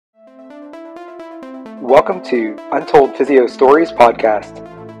Welcome to Untold Physio Stories podcast,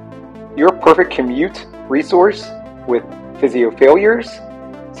 your perfect commute resource with physio failures,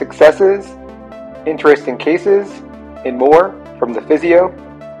 successes, interesting cases, and more from the physio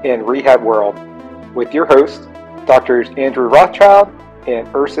and rehab world, with your hosts, Drs. Andrew Rothschild and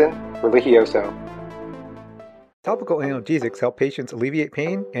Erson Religioso. Topical analgesics help patients alleviate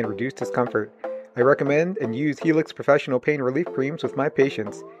pain and reduce discomfort. I recommend and use Helix Professional Pain Relief Creams with my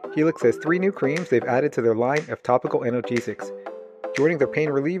patients. Helix has 3 new creams they've added to their line of topical analgesics. Joining their pain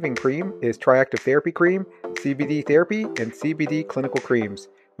relieving cream is Triactive Therapy Cream, CBD Therapy, and CBD Clinical Creams.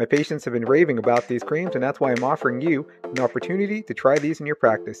 My patients have been raving about these creams, and that's why I'm offering you an opportunity to try these in your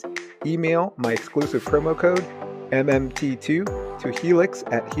practice. Email my exclusive promo code MMT2 to Helix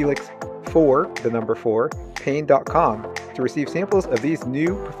at helix4pain.com to receive samples of these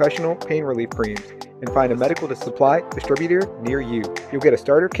new professional pain relief creams and find a medical supply distributor near you. You'll get a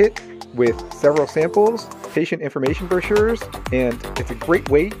starter kit with several samples, patient information brochures, and it's a great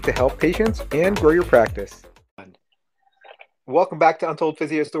way to help patients and grow your practice. Welcome back to Untold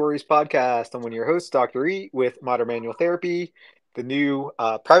Physio Stories podcast. I'm one of your hosts, Dr. E, with Modern Manual Therapy, the new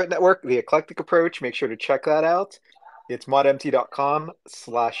private network, The Eclectic Approach. Make sure to check that out. It's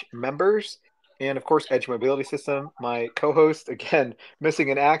modmt.com/members. And of course, Edge Mobility System, my co-host, again, missing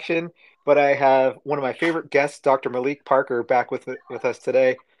in action. But I have one of my favorite guests, Dr. Malik Parker, back with us today.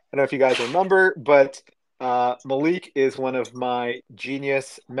 I don't know if you guys remember, but Malik is one of my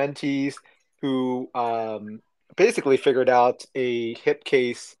genius mentees who basically figured out a hip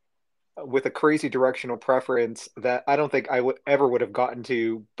case with a crazy directional preference that I don't think I would have gotten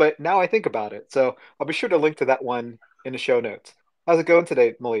to, but now I think about it. So I'll be sure to link to that one in the show notes. How's it going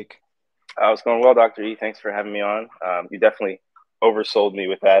today, Malik? It's going well, Dr. E. Thanks for having me on. You definitely oversold me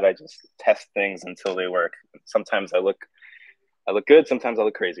with that. I just test things until they work. Sometimes I look good. Sometimes I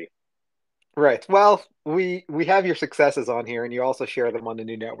look crazy. Right. Well, we have your successes on here, and you also share them on the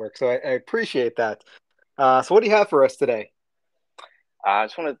new network. So I appreciate that. So what do you have for us today? I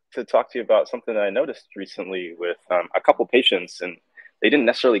just wanted to talk to you about something that I noticed recently with a couple patients, and they didn't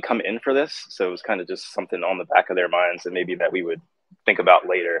necessarily come in for this. So it was kind of just something on the back of their minds and maybe that we would think about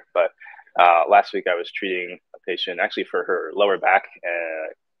later. But last week I was treating a patient actually for her lower back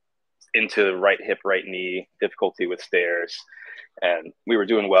into right hip, right knee, difficulty with stairs. And we were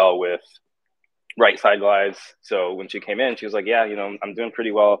doing well with right side glides. So when she came in, she was like, yeah, I'm doing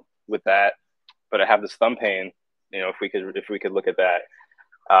pretty well with that, but I have this thumb pain, if we could look at that.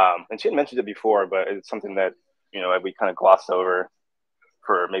 And she had mentioned it before, but it's something that, we kind of glossed over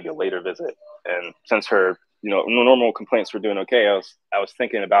for maybe a later visit. And since her, normal complaints were doing okay, I was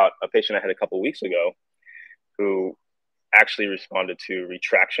thinking about a patient I had a couple of weeks ago who actually responded to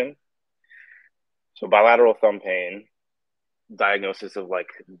retraction. So bilateral thumb pain, diagnosis of like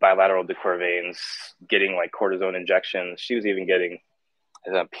bilateral decor veins, getting like cortisone injections. She was even getting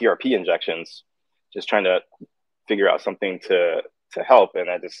PRP injections, just trying to figure out something to help. And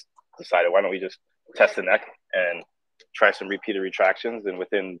I just decided, why don't we just test the neck and try some repeated retractions? And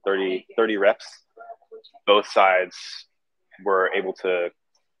within 30 reps, both sides were able to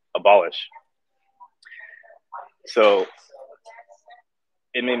abolish. So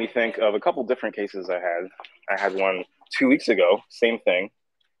it made me think of a couple different cases I had. I had one 2 weeks ago, same thing,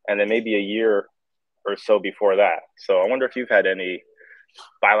 and then maybe a year or so before that. So I wonder if you've had any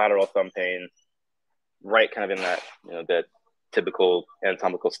bilateral thumb pain, right kind of in that, that typical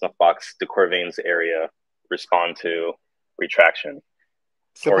anatomical snuff box decor veins area, respond to retraction.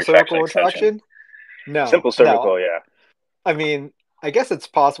 Simple cervical retraction? No. Simple cervical, yeah. I mean, I guess it's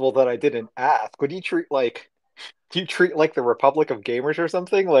possible that I didn't ask. Would you treat like the Republic of Gamers or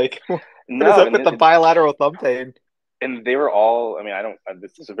something? Like, what is up with the bilateral thumb pain? And they were all,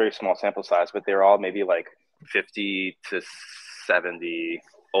 this is a very small sample size, but they were all maybe like 50 to 70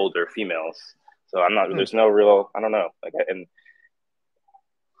 older females. So there's no real, I don't know. And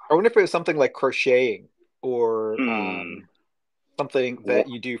I wonder if it was something like crocheting or something that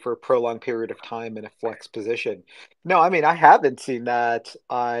you do for a prolonged period of time in a flex position. No, I haven't seen that.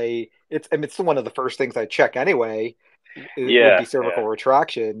 It's one of the first things I check anyway. Would be cervical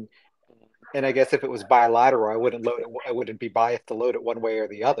retraction. And I guess if it was bilateral, I wouldn't be biased to load it one way or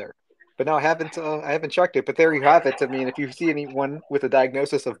the other. But no, I haven't checked it. But there you have it. If you see anyone with a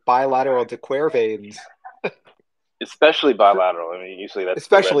diagnosis of bilateral de Quervain veins, especially bilateral, usually that's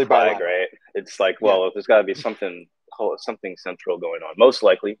especially the red flag, right? It's like, well, there's got to be something central going on. Most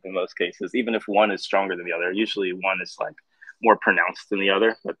likely, in most cases, even if one is stronger than the other, usually one is like more pronounced than the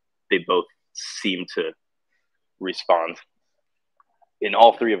other, but they both seem to respond in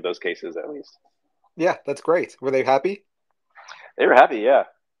all 3 of those cases, at least. Yeah, that's great. Were they happy? They were happy, yeah.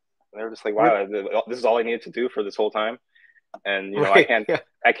 And they were just like, With wow, this is all I needed to do for this whole time. And I right, can't yeah,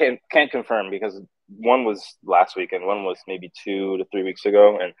 I can't confirm because one was last week and one was maybe 2 to 3 weeks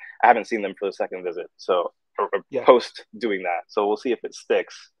ago, and I haven't seen them for the second visit. So or yeah. post doing that, so we'll see if it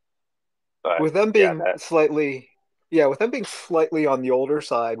sticks. But With them yeah, being slightly, yeah, with them being slightly on the older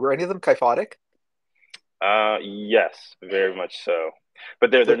side, were any of them kyphotic? yes, very much so.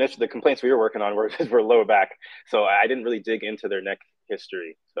 But their So the complaints we were working on were lower back, so I didn't really dig into their neck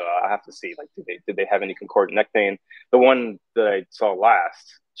history. So I have to see, like, did they have any concordant neck pain? The one that I saw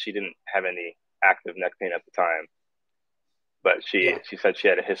last, she didn't have any active neck pain at the time, but she yeah, she said she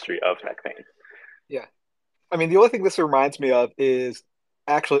had a history of neck pain. yeah. I mean, the only thing this reminds me of is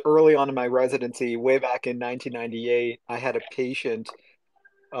actually early on in my residency, way back in 1998, I had a patient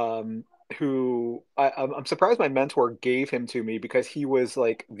um, who I'm surprised my mentor gave him to me because he was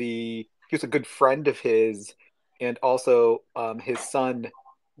like he was a good friend of his, and also his son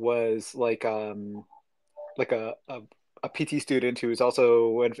was like a PT student who was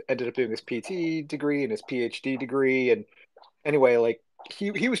also ended up doing his PT degree and his PhD degree, and anyway, like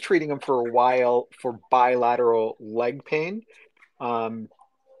he was treating him for a while for bilateral leg pain. Um,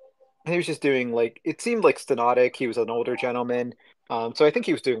 and he was just doing like it seemed like stenotic. He was an older gentleman, so I think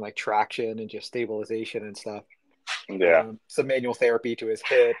he was doing like traction and just stabilization and stuff. Yeah, Some manual therapy to his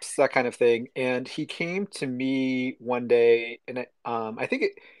hips, that kind of thing. And he came to me one day, and I think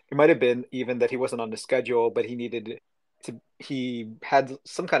it might have been even that he wasn't on the schedule, but he had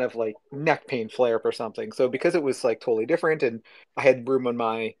some kind of like neck pain flare up or something. So because it was like totally different, and I had room on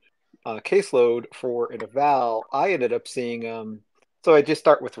my caseload for an eval, I ended up seeing so I just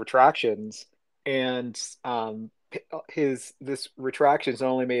start with retractions, and his this retractions not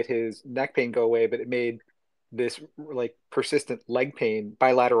only made his neck pain go away, but it made this like persistent leg pain,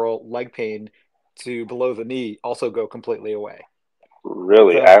 bilateral leg pain to below the knee also go completely away.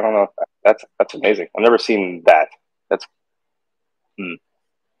 really, I So don't know. That's amazing. I've never seen that. That's mm,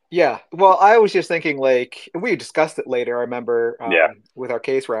 yeah, well, I was just thinking like we discussed it later. I remember yeah, with our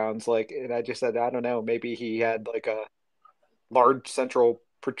case rounds, like, and I just said I don't know, maybe he had like a large central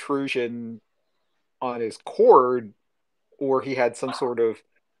protrusion on his cord, or he had some sort of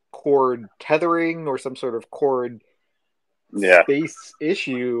cord tethering or some sort of cord yeah, space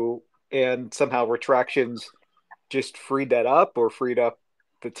issue, and somehow retractions just freed that up or freed up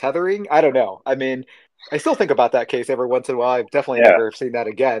the tethering. I don't know. I mean, I still think about that case every once in a while. I've definitely yeah. never seen that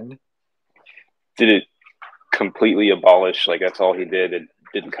again. Did it completely abolish? Like that's all he did. It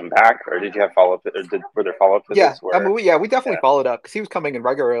didn't come back, or did you have follow up? Or were there follow up Yeah, visits I mean, where? we definitely Yeah, followed up because he was coming in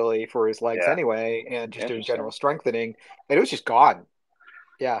regularly for his legs yeah. anyway, and just doing general Interesting. strengthening, and it was just gone.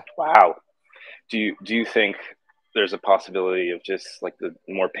 Yeah. Wow. Do you think there's a possibility of just like the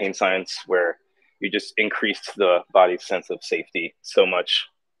more pain science where you just increased the body's sense of safety so much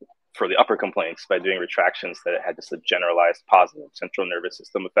for the upper complaints by doing retractions that it had just a generalized positive central nervous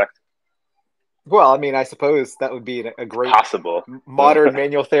system effect? Well, I mean, I suppose that would be a great Possible. modern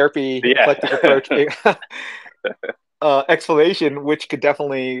manual therapy Yeah. eclectic approach explanation, which could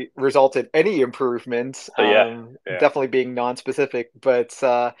definitely result in any improvement, Yeah. Yeah. definitely being non-specific. But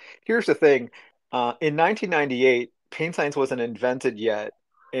here's the thing. In 1998, pain science wasn't invented yet,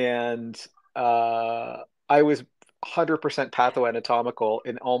 and I was 100% pathoanatomical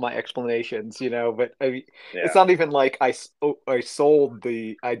in all my explanations, but it's Yeah. not even like I sold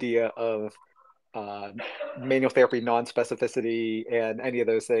the idea of uh, manual therapy non-specificity and any of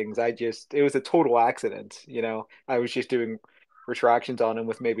those things. It was a total accident. I was just doing retractions on him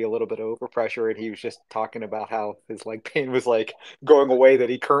with maybe a little bit of overpressure, and he was just talking about how his leg pain was like going away that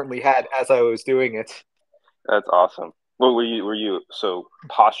he currently had as I was doing it. That's awesome. Well, were you so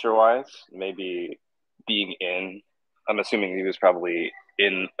posture wise, maybe being in, I'm assuming he was probably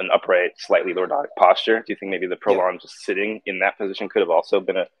in an upright, slightly lordotic posture. Do you think maybe the Yeah. prolonged just sitting in that position could have also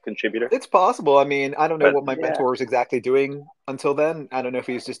been a contributor? It's possible. I mean, I don't know But what my yeah, mentor was exactly doing until then. I don't know if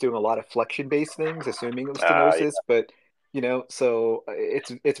he was just doing a lot of flexion-based things, assuming it was yeah, stenosis, but so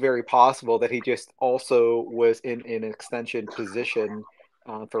it's very possible that he just also was in an extension position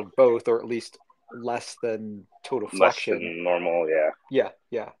for both, or at least less than total less flexion. than normal. Yeah, Yeah,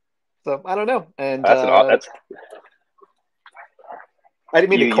 yeah. So I don't know, and that's that's I didn't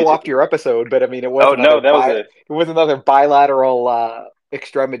mean to you. co-opt your episode, but I mean Oh no, that was a it was another bilateral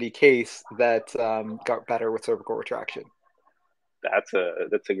extremity case that got better with cervical retraction. that's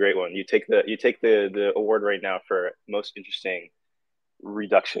a great one. You take the award right now for most interesting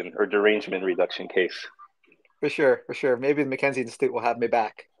reduction or derangement reduction case. For sure, for sure. Maybe the Mackenzie Institute will have me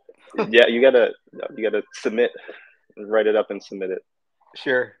back. Yeah, you gotta submit, write it up and submit it.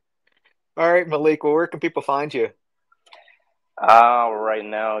 Sure. All right, Malik. Well, where can people find you? Right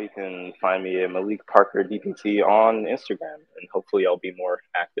now, you can find me at Malik Parker DPT on Instagram, and hopefully, I'll be more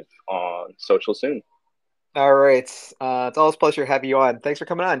active on social soon. All right. It's always a pleasure having you on. Thanks for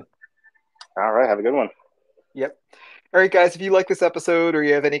coming on. All right, have a good one. Yep. All right, guys, if you like this episode or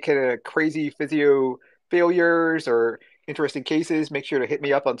you have any kind of crazy physio failures or interesting cases, make sure to hit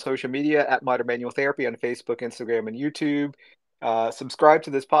me up on social media at Modern Manual Therapy on Facebook, Instagram, and YouTube. Subscribe to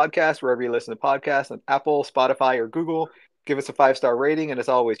this podcast wherever you listen to podcasts on Apple, Spotify, or Google. Give us a 5-star rating. And as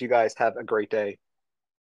always, you guys have a great day.